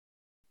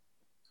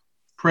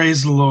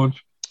Praise the Lord.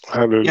 Yes,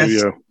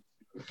 Hallelujah.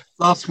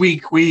 last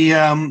week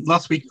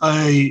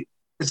I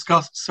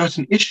discussed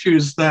certain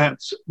issues that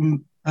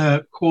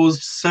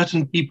caused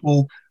certain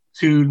people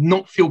to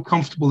not feel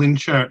comfortable in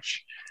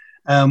church.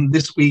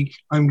 This week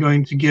I'm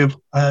going to give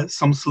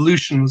some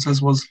solutions,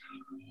 as was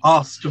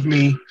asked of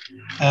me.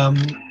 So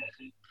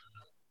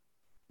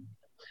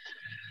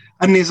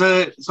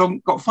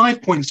I've got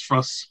 5 points for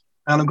us,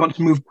 and I've got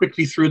to move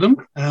quickly through them.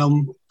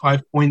 5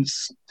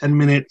 points, 10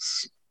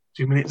 minutes,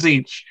 2 minutes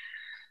each.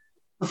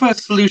 The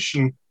first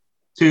solution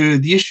to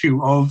the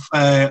issue of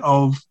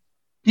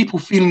people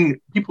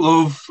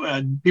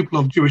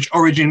of Jewish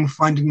origin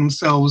finding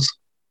themselves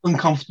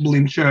uncomfortable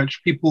in church,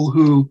 people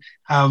who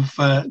have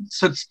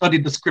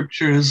studied the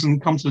scriptures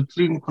and come to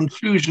the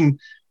conclusion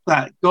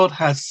that God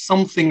has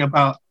something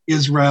about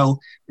Israel,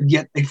 and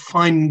yet they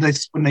find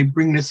this when they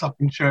bring this up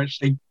in church,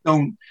 they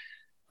don't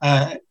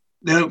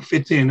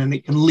fit in, and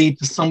it can lead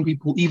to some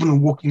people even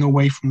walking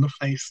away from the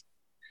faith.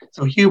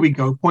 So here we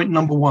go. Point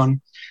number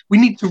one. We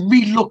need to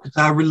relook at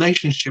our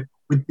relationship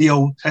with the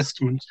Old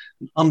Testament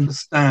and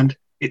understand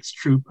its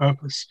true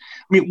purpose.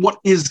 I mean, what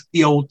is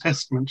the Old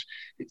Testament?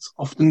 It's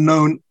often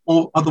known,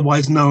 or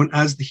otherwise known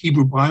as the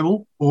Hebrew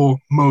Bible, or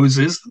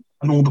Moses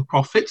and all the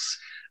prophets,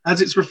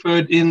 as it's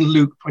referred in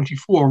Luke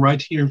 24,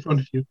 right here in front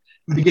of you.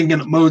 Beginning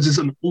at Moses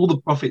and all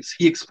the prophets,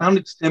 he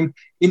expounded to them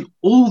in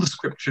all the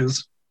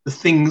scriptures the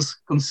things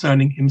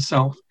concerning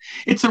himself.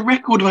 It's a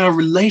record of our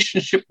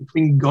relationship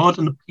between God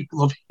and the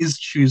people of his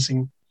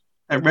choosing.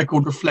 That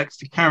record reflects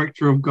the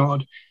character of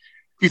God.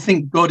 If you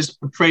think God is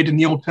portrayed in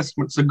the Old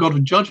Testament as a God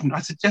of judgment, I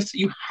suggest that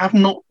you have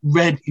not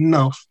read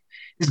enough.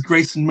 His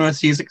grace and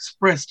mercy is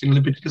expressed in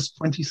Leviticus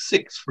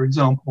 26, for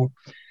example.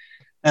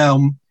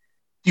 Do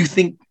you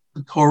think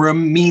the Torah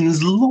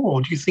means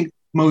law? Do you think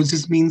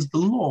Moses means the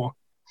law?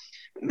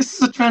 This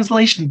is a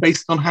translation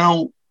based on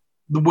how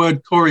the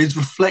word Torah is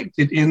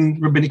reflected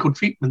in rabbinical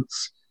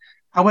treatments.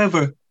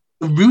 However,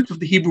 the root of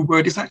the Hebrew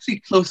word is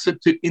actually closer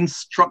to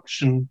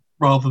instruction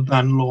rather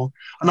than law.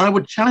 And I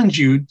would challenge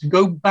you to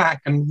go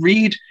back and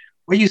read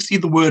where you see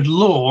the word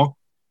law.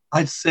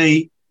 I'd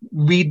say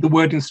read the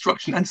word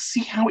instruction and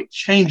see how it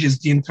changes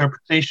the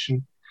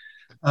interpretation.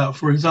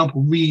 For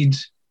example, read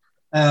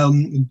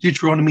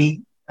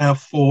Deuteronomy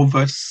 4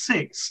 verse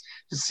 6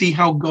 to see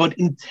how God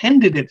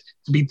intended it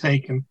to be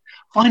taken.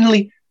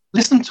 Finally,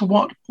 listen to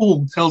what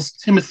Paul tells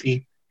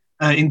Timothy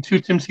in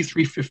 2 Timothy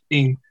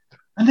 3:15,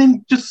 and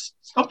then just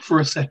stop for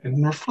a second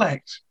and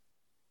reflect.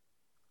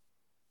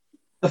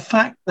 The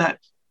fact that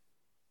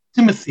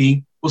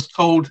Timothy was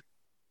told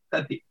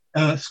that the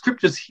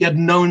scriptures he had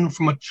known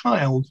from a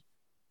child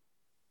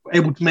were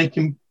able to make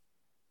him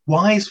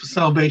wise for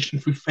salvation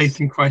through faith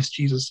in Christ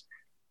Jesus,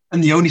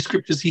 and the only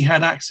scriptures he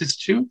had access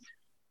to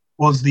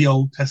was the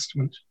Old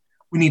Testament.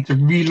 We need to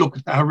relook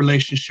at our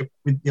relationship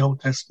with the Old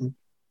Testament.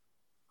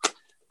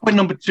 Point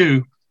number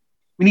two,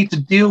 we need to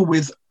deal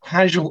with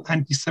casual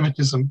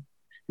anti-Semitism.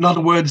 In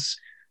other words,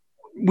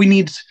 we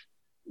need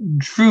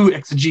true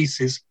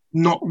exegesis,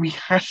 not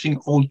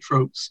rehashing old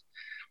tropes.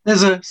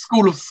 There's a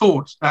school of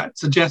thought that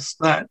suggests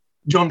that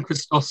John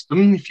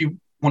Chrysostom, if you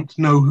want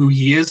to know who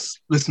he is,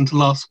 listen to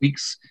last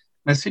week's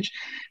message,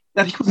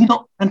 that he was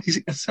not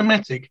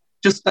anti-Semitic,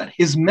 just that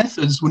his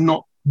methods were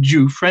not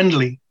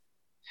Jew-friendly.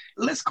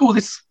 Let's call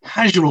this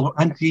casual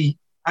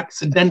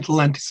accidental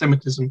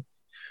anti-Semitism.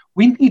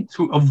 We need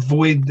to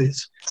avoid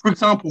this. For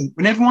example,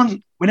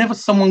 whenever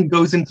someone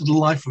goes into the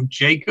life of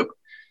Jacob,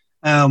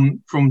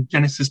 from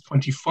Genesis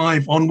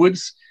 25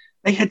 onwards,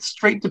 they head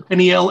straight to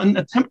Peniel and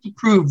attempt to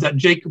prove that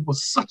Jacob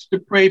was such a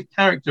depraved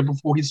character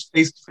before his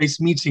face-to-face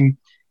meeting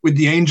with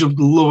the angel of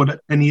the Lord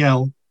at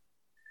Peniel.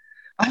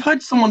 I've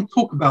heard someone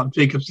talk about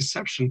Jacob's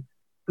deception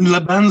and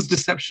Laban's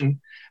deception,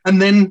 and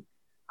then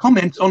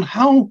comment on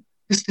how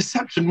this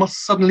deception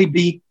must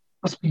be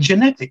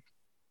genetic.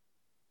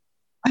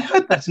 I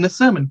heard that in a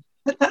sermon.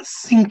 Let that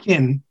sink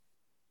in.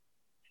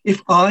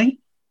 If I,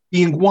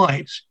 being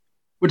white,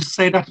 were to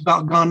say that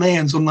about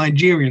Ghanaians or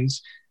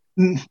Nigerians,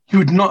 you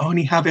would not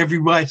only have every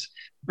right,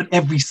 but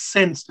every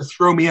sense to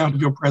throw me out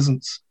of your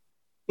presence.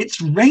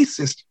 It's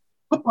racist,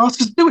 but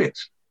pastors do it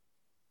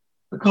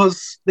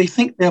because they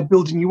think they're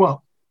building you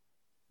up.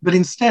 But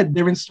instead,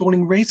 they're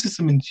installing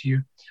racism into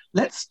you.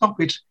 Let's stop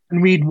it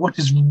and read what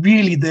is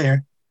really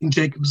there in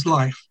Jacob's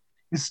life,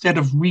 instead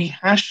of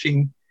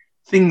rehashing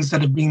things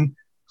that have been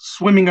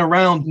swimming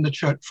around in the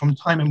church from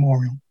time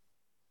immemorial.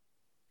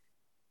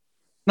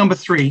 Number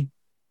three,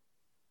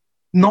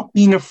 not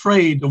being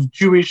afraid of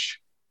Jewish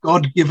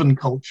God-given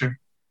culture.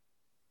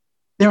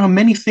 There are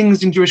many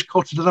things in Jewish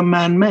culture that are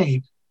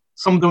man-made.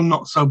 Some of them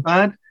not so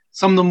bad.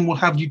 Some of them will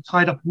have you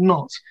tied up in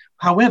knots.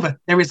 However,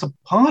 there is a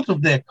part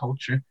of their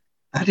culture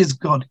that is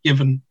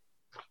God-given.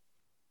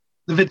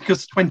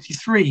 Leviticus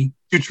 23,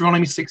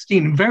 Deuteronomy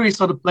 16, and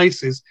various other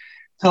places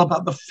tell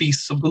about the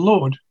feasts of the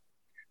Lord.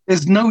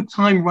 There's no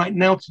time right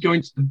now to go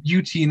into the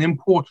beauty and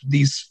import of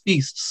these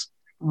feasts.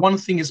 One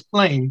thing is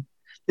plain.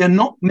 They're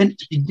not meant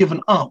to be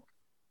given up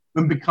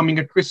when becoming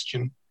a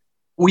Christian,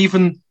 or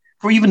even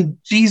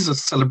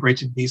Jesus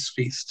celebrated these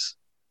feasts.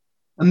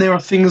 And there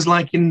are things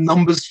like in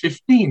Numbers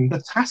 15,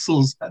 the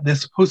tassels that they're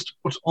supposed to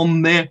put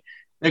on their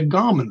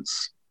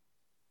garments.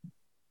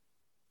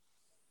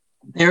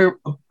 They're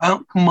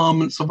about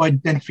commandments of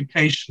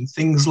identification,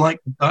 things like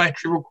the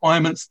dietary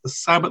requirements, the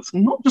Sabbaths,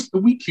 and not just the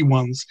weekly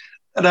ones,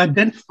 that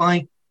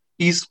identify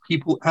these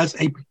people as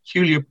a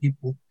peculiar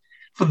people.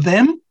 For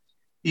them,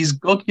 these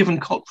God-given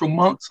cultural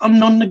marks are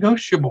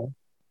non-negotiable.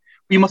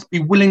 We must be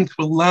willing to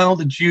allow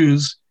the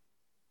Jews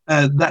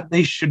that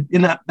they should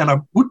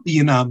would be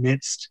in our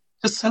midst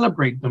to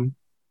celebrate them.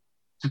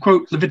 To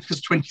quote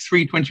Leviticus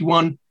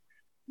 23:21,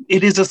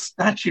 it is a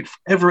statute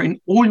forever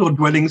in all your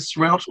dwellings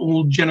throughout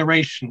all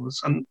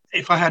generations. And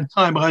if I had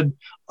time, I'd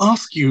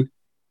ask you,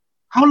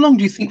 how long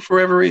do you think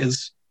forever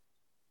is?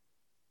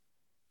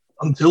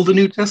 Until the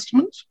New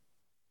Testament?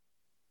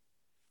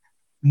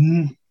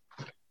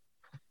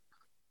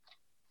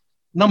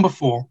 Number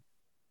 4,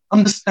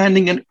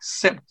 understanding and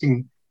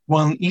accepting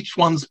each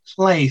one's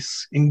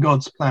place in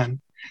God's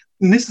plan.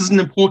 And this is an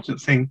important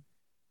thing.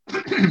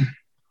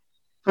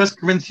 1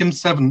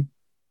 Corinthians 7,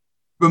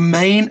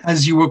 remain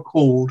as you were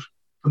called,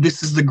 for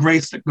this is the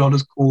grace that God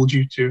has called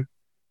you to.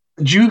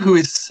 A Jew who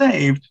is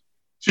saved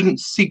shouldn't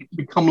seek to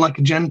become like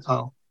a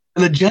Gentile,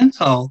 and a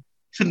Gentile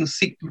shouldn't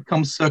seek to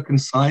become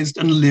circumcised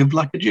and live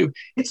like a Jew.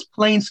 It's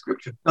plain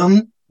scripture,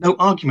 done, no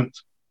argument.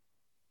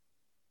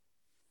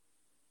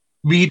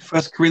 Read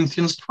 1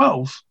 Corinthians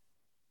 12.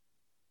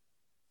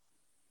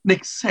 And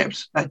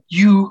accept that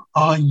you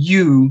are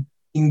you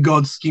in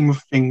God's scheme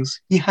of things.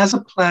 He has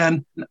a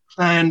plan, and that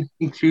plan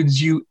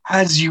includes you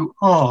as you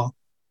are,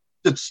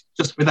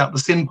 just without the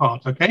sin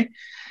part, okay?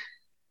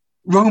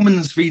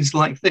 Romans reads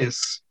like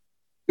this.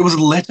 It was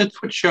a letter to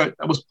a church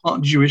that was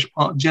part Jewish,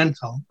 part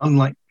Gentile,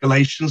 unlike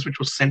Galatians, which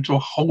was sent to a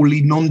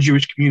wholly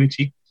non-Jewish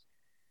community.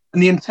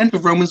 And the intent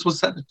of Romans was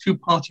that the two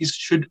parties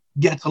should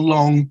get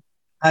along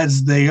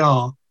as they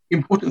are. The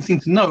important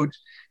thing to note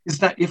is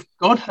that if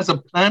God has a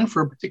plan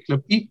for a particular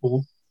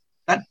people,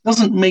 that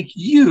doesn't make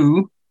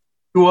you,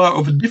 who are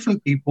of a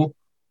different people,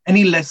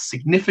 any less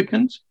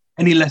significant,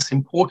 any less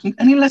important,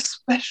 any less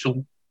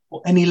special,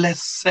 or any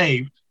less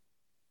saved.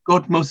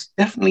 God most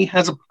definitely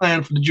has a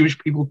plan for the Jewish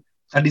people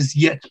that is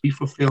yet to be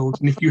fulfilled.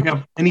 And if you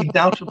have any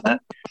doubt of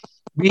that,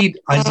 read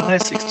Isaiah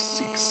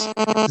 66,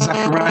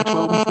 Zechariah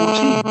 12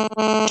 and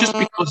 14.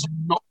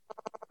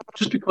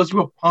 Just because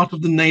you are part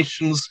of the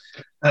nations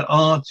that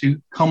are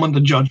to come under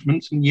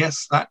judgment, and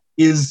yes, that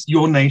is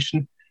your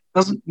nation,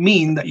 doesn't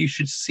mean that you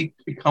should seek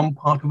to become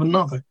part of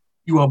another.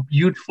 You are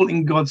beautiful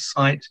in God's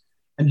sight,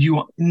 and you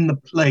are in the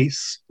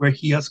place where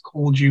he has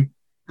called you.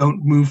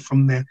 Don't move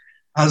from there.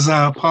 As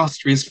our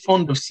pastor is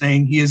fond of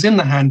saying, he is in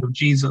the hand of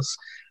Jesus,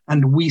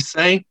 and we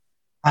say,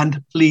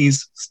 and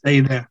please stay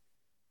there.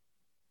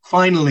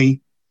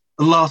 Finally,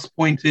 the last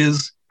point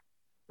is,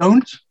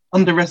 don't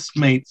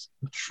underestimate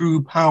the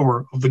true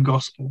power of the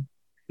gospel.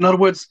 In other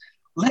words,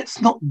 let's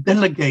not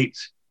delegate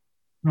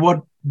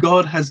what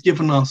God has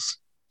given us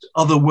to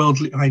other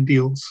worldly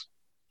ideals.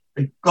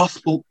 The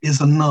gospel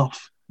is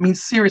enough. I mean,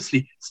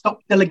 seriously, stop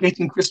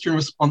delegating Christian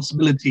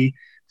responsibility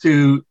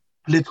to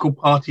political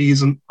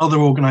parties and other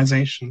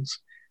organizations.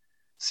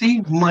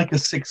 See Micah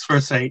 6,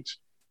 verse 8.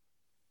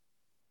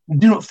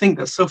 Do not think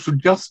that social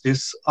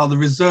justice are the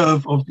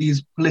reserve of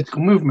these political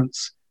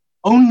movements.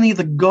 Only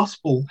the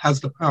gospel has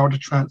the power to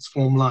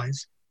transform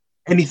lives.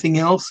 Anything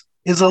else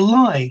is a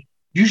lie,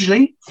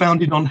 usually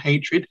founded on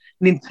hatred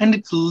and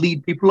intended to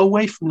lead people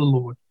away from the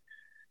Lord.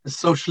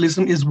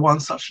 Socialism is one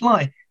such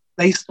lie,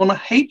 based on a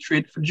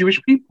hatred for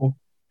Jewish people.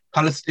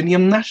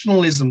 Palestinian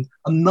nationalism,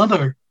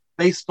 another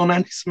based on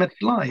anti-Semitic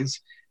lies.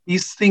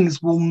 These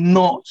things will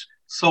not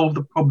solve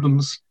the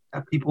problems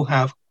that people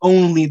have.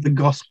 Only the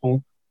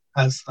gospel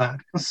has that.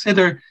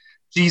 Consider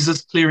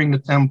Jesus clearing the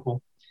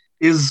temple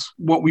is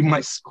what we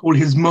might call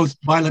his most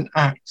violent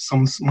act,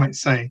 some might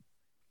say.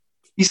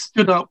 He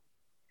stood up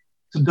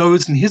to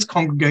those in his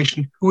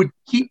congregation who would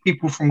keep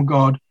people from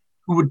God,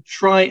 who would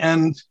try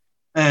and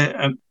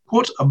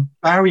put a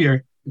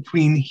barrier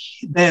between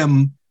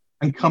them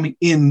and coming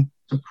in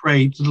to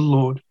pray to the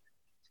Lord.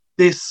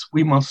 This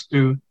we must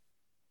do.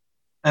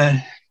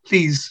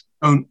 Please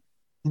don't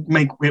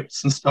make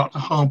whips and start to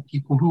harm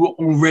people who are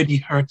already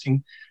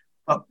hurting,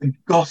 but the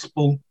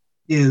gospel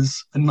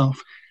is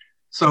enough.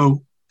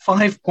 So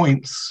 5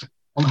 points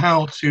on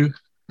how to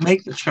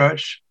make the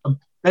church a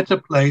better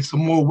place, a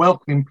more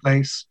welcoming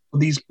place for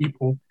these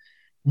people.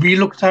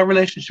 Relook at our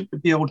relationship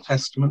with the Old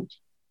Testament.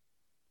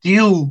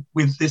 Deal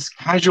with this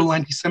casual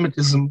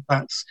anti-Semitism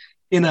that's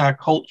in our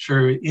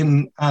culture,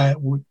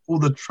 with all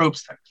the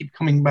tropes that keep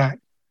coming back.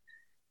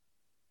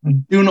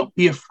 And do not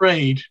be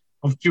afraid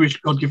of Jewish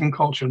God-given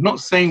culture. I'm not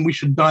saying we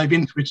should dive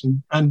into it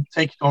and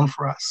take it on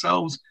for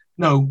ourselves.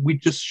 No, we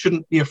just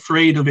shouldn't be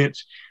afraid of it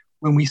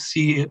when we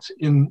see it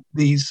in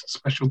these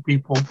special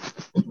people.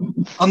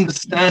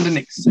 Understand and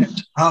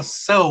accept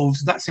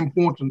ourselves. That's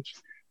important.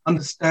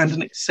 Understand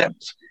and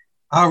accept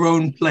our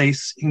own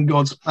place in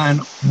God's plan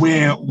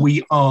where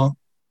we are.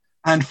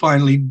 And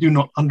finally, do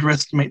not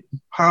underestimate the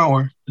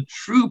power, the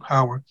true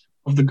power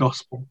of the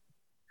gospel.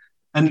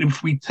 And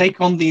if we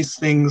take on these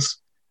things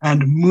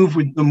and move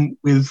with them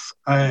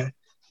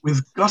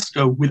with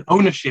gusto, with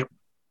ownership,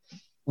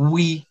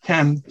 we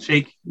can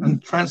take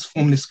and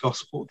transform this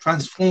gospel,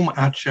 transform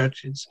our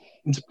churches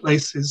into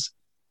places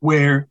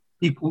where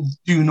people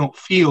do not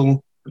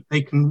feel that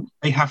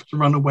they have to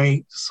run away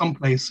to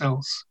someplace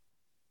else.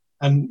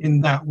 And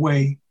in that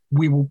way,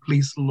 we will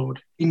please the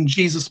Lord. In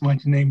Jesus'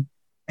 mighty name,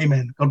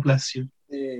 amen. God bless you.